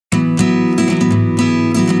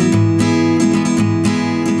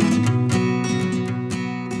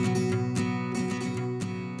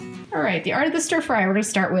right, the art of the stir fry. We're going to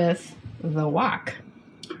start with the wok.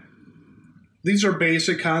 These are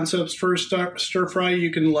basic concepts for stir fry.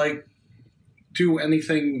 You can like do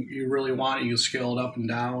anything you really want. You can scale it up and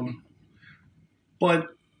down. But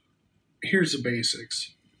here's the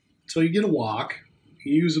basics. So you get a wok.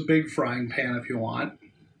 You use a big frying pan if you want.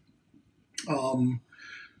 You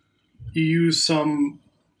use some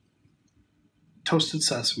toasted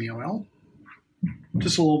sesame oil.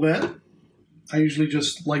 Just a little bit. I usually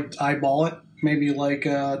just like eyeball it, maybe like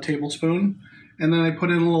a tablespoon. And then I put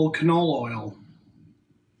in a little canola oil.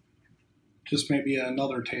 Just maybe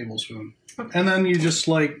another tablespoon. Okay. And then you just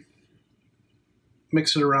like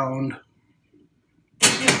mix it around.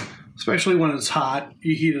 Especially when it's hot,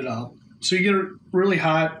 you heat it up. So you get it really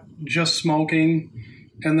hot, just smoking.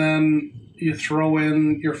 And then you throw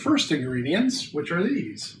in your first ingredients, which are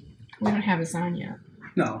these. We don't have this on yet.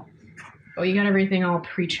 No. Oh, you got everything all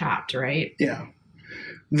pre-chopped, right? Yeah.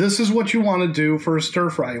 This is what you want to do for a stir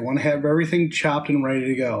fry. You want to have everything chopped and ready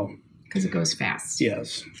to go. Because it goes fast.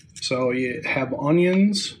 Yes. So you have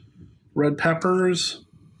onions, red peppers,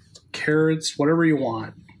 carrots, whatever you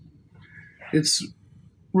want. It's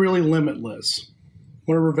really limitless.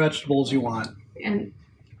 Whatever vegetables you want. And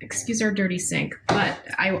excuse our dirty sink, but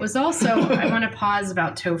I was also, I want to pause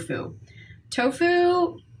about tofu.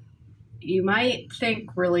 Tofu, you might think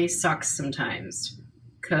really sucks sometimes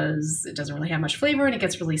because it doesn't really have much flavor and it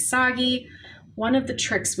gets really soggy. One of the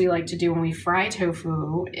tricks we like to do when we fry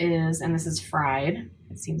tofu is, and this is fried,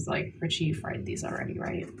 it seems like Richie fried these already,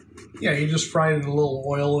 right? Yeah, you just fry it in a little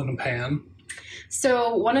oil in a pan.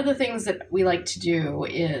 So one of the things that we like to do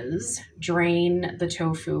is drain the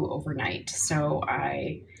tofu overnight. So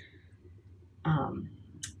I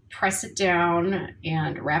press it down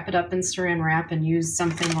and wrap it up in saran wrap and use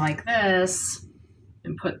something like this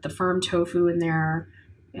and put the firm tofu in there,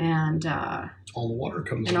 and all the water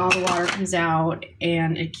comes out. And all the water comes out,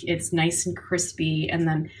 and it's nice and crispy, and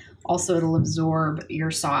then also it'll absorb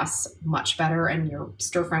your sauce much better, and your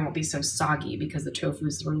stir fry won't be so soggy because the tofu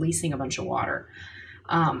is releasing a bunch of water.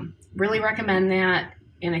 Really recommend that,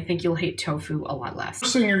 and I think you'll hate tofu a lot less.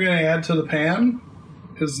 First thing you're going to add to the pan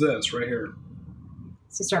is this right here.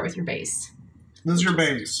 So start with your base. This is your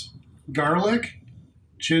base. Garlic,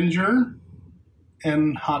 ginger,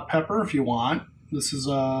 and hot pepper if you want. This is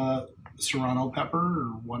a serrano pepper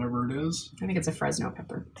or whatever it is. I think it's a Fresno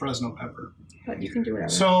pepper. Fresno pepper. But you can do whatever.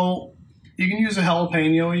 So you can use a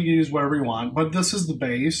jalapeno, you can use whatever you want, but this is the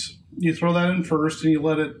base. You throw that in first and you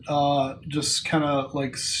let it just kind of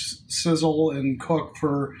like sizzle and cook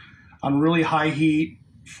on really high heat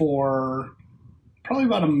for probably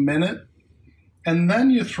about a minute. And then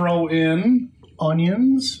you throw in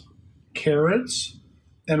onions, carrots,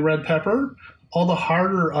 and red pepper, all the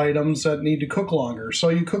harder items that need to cook longer. So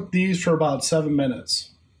you cook these for about 7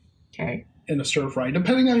 minutes. Okay. In a stir fry,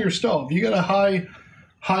 depending on your stove. You got a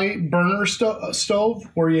high burner stove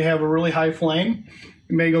where you have a really high flame,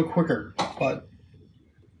 it may go quicker, but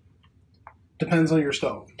depends on your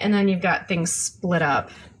stove. And then you've got things split up.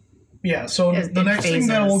 Yeah, so the next thing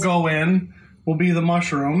that will go in will be the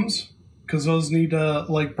mushrooms, because those need to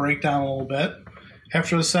like break down a little bit.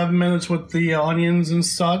 After the 7 minutes with the onions and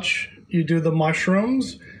such, you do the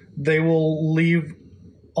mushrooms. They will leave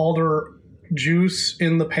all their juice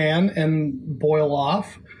in the pan and boil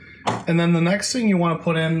off. And then the next thing you want to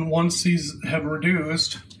put in once these have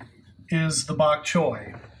reduced is the bok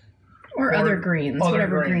choy. Or other greens,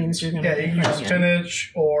 whatever greens you're going to Yeah, you can use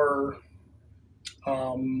spinach or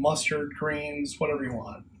mustard greens, whatever you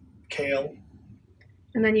want. Kale.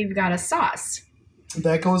 And then you've got a sauce.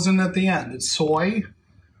 That goes in at the end. It's soy,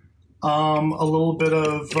 a little bit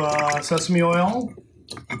of sesame oil,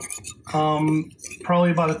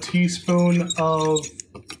 probably about a teaspoon of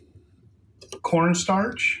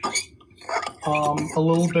cornstarch, a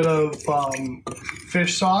little bit of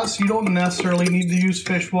fish sauce. You don't necessarily need to use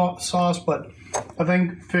fish sauce, but I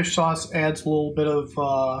think fish sauce adds a little bit of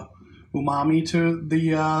umami to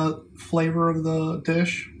the flavor of the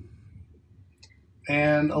dish.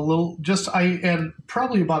 And I add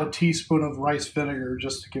probably about a teaspoon of rice vinegar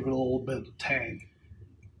just to give it a little bit of tang.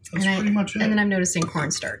 That's pretty much it. And then I'm noticing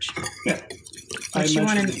cornstarch. Yeah. I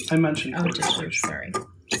mentioned cornstarch.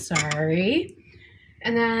 Sorry.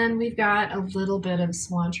 And then we've got a little bit of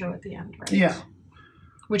cilantro at the end, right? Yeah.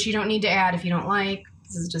 Which you don't need to add if you don't like.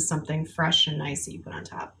 This is just something fresh and nice that you put on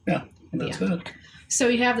top. Yeah, that's it. So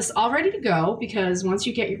you have this all ready to go because once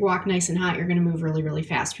you get your wok nice and hot, you're going to move really, really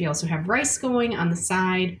fast. We also have rice going on the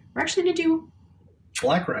side. We're actually going to do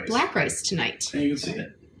black rice. Black rice tonight. And you can see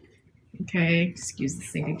it. Okay, excuse the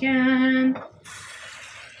sink again.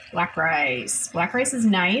 Black rice. Black rice is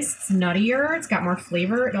nice. It's nuttier. It's got more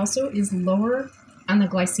flavor. It also is lower on the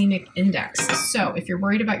glycemic index. So if you're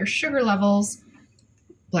worried about your sugar levels,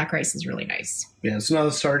 black rice is really nice. Yeah, it's not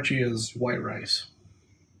as starchy as white rice.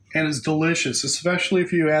 And it's delicious, especially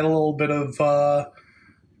if you add a little bit of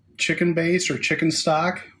chicken base or chicken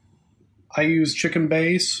stock. I use chicken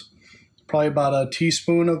base, probably about a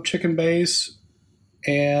teaspoon of chicken base,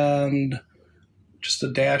 and just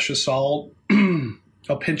a dash of salt,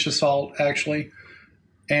 a pinch of salt, actually.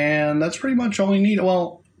 And that's pretty much all you need.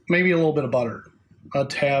 Well, maybe a little bit of butter, a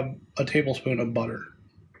tablespoon of butter.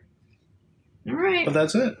 All right. But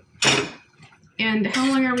that's it. And how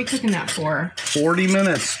long are we cooking that for? 40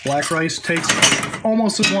 minutes. Black rice takes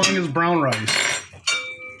almost as long as brown rice,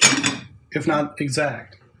 if not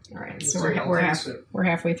exact. All right, so we're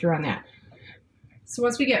halfway through on that. So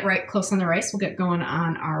once we get right close on the rice, we'll get going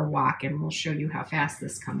on our wok, and we'll show you how fast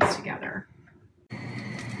this comes together.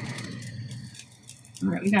 All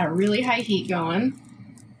right, we got a really high heat going,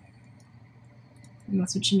 and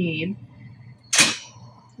that's what you need.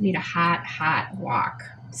 You need a hot wok.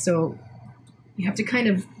 So you have to kind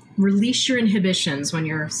of release your inhibitions when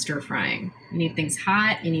you're stir frying. You need things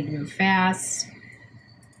hot, you need to move fast,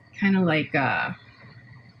 kind of like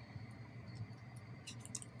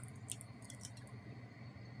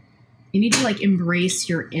you need to like embrace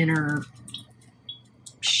your inner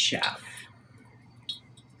chef.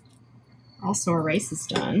 Also, our rice is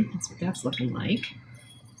done. That's what that's looking like.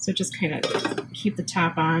 So just kind of keep the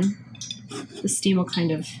top on. The steam will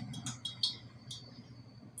kind of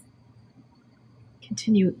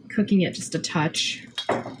continue cooking it just a touch,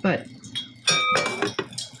 but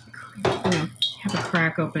have a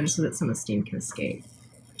crack open so that some of the steam can escape.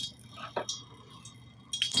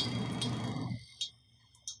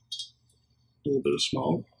 A little bit of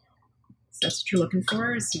smoke. So that's what you're looking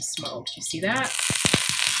for, is some smoke. You see that?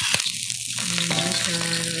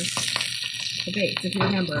 And the base. If you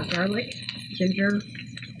remember, garlic, ginger,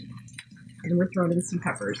 and we're throwing in some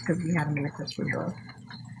peppers because we have them in the crisper drawer.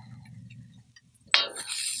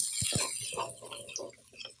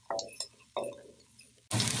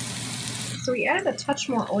 So we added a touch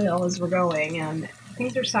more oil as we're going, and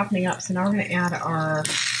things are softening up. So now we're going to add our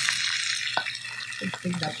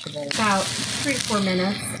big vegetables. About 3 to 4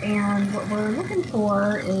 minutes, and what we're looking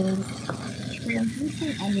for is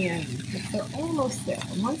translucent onions. They're almost there.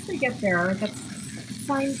 And once they get there, that's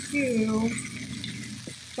sign 2.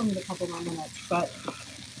 Still need a couple more minutes, but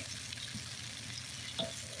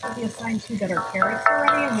it'll be a sign 2 that our carrots are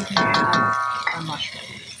ready, and we can add our mushrooms.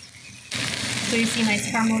 So you see nice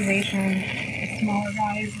caramelization. The smaller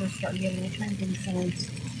guys are starting to get a little translucent.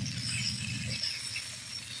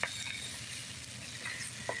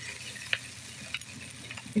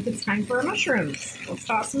 I think it's time for our mushrooms. Let's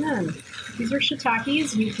toss them in. These are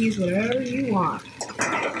shiitakes. You can use whatever you want.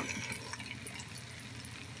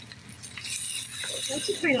 Once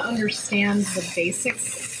you kind of understand the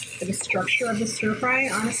basics, the structure of the stir fry,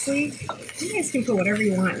 honestly, you guys can put whatever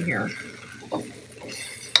you want in here.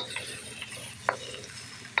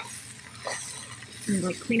 And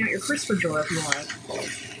like clean out your crisper drawer if you want.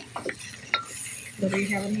 Whatever you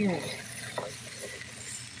have in here.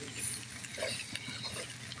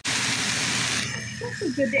 It's also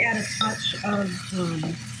good to add a touch of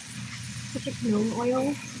canola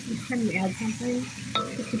oil each time you add something,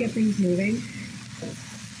 just to get things moving.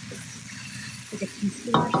 Like a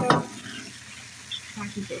teaspoon or so.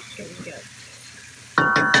 Shiitake base starting to get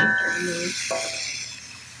starting to move.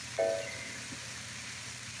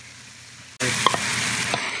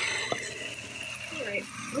 Alright,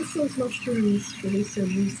 once those mushrooms release their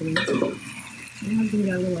juicing, my husband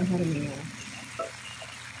got a little ahead of me now.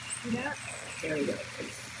 See that? There we go. So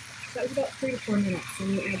that was about 3 to 4 minutes, and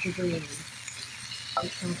you add your greens.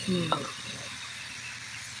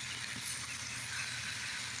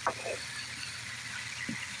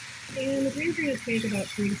 And the greens are going to take about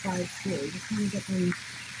 3 to 5 too. Just kind of get them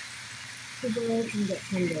to boil and get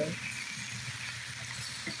tender.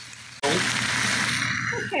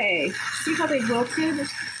 Okay, see how they wilted?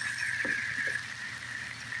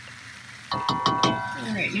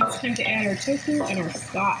 Alright, now it's time to add our tofu and our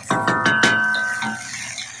sauce.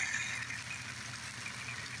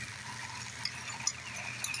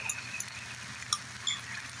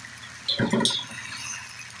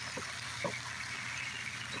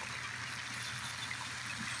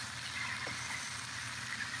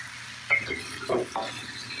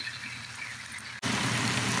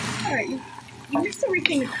 Alright, you mix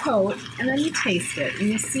everything a coat, and then you taste it, and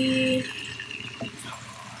you see,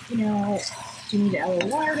 you know, do you need to add a little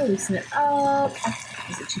water to loosen it up?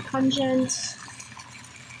 Is it too pungent?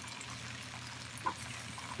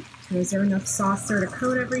 Is there enough sauce there to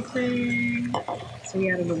coat everything? So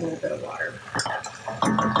we added a little bit of water.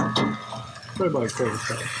 Probably about a quarter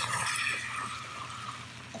cup.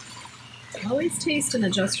 Always taste and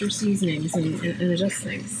adjust your seasonings and adjust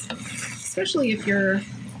things. Especially if you're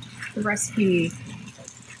the recipe,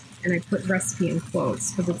 and I put recipe in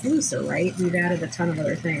quotes because it's looser, right? We've added a ton of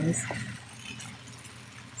other things.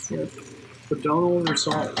 So, But don't over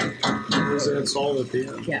salt. Just add salt at the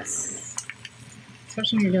end. yes.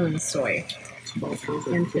 Especially when you're doing the soy It's about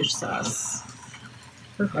perfect. and fish sauce.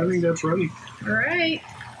 Perfect. I think that's ready. All right.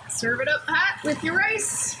 Serve it up hot with your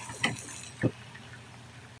rice.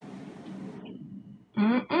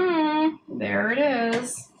 There it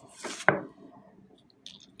is.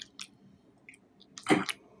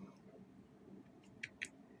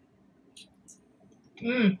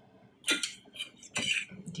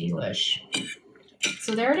 Delish.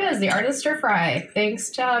 So there it is, the art of stir fry. Thanks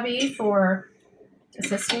to hubby for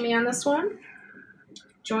assisting me on this one.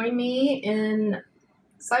 Join me in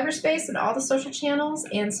cyberspace and all the social channels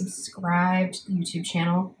and subscribe to the YouTube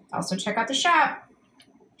channel. Also check out the shop.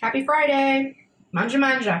 Happy Friday. Manja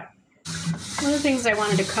manja. One of the things I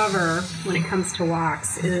wanted to cover when it comes to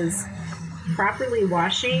woks is properly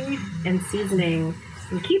washing and seasoning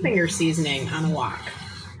and keeping your seasoning on a wok.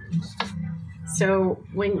 So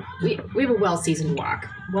when we have a well-seasoned wok,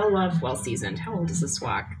 well-loved, well-seasoned. How old is this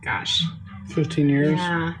wok? Gosh. 15 years.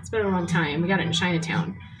 Yeah, it's been a long time. We got it in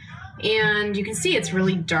Chinatown. And you can see it's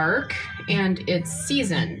really dark and it's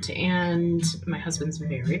seasoned. And my husband's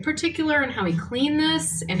very particular on how he clean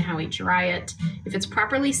this and how he dry it. If it's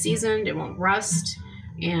properly seasoned, it won't rust,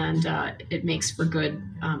 and it makes for good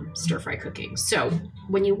stir-fry cooking. So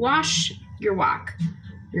when you wash your wok,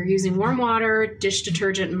 you're using warm water, dish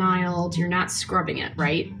detergent mild. You're not scrubbing it,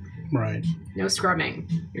 right? Right. No scrubbing.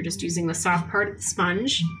 You're just using the soft part of the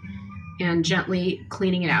sponge and gently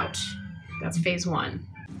cleaning it out. That's phase one.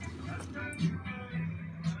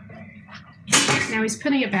 Now he's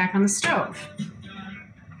putting it back on the stove.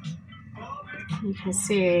 You can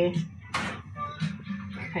see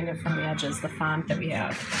kind of from the edges the font that we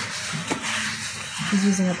have. He's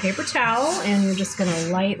using a paper towel, and you're just going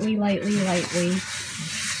to lightly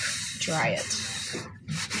dry it.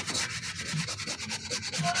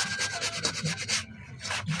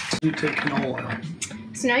 You take canola oil.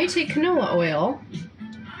 So now you take canola oil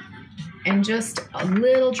and just a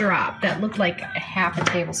little drop. That looked like a half a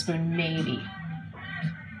tablespoon, maybe.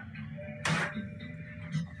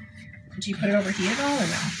 Did you put it over here at all or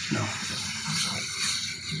no? No.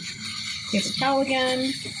 Paper towel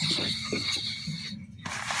again.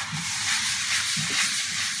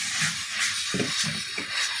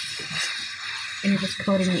 And you're just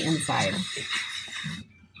coating the inside.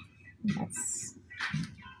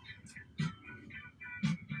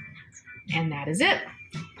 And that is it.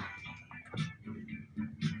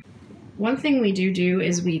 One thing we do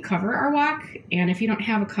is we cover our wok, and if you don't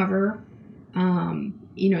have a cover,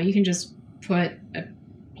 you can just put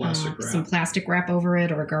some plastic wrap over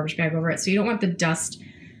it or a garbage bag over it. So you don't want the dust,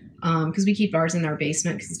 because we keep ours in our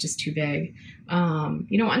basement because it's just too big.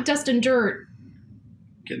 You don't want dust and dirt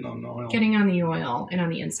Getting on the oil. Getting on the oil and on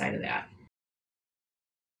the inside of that.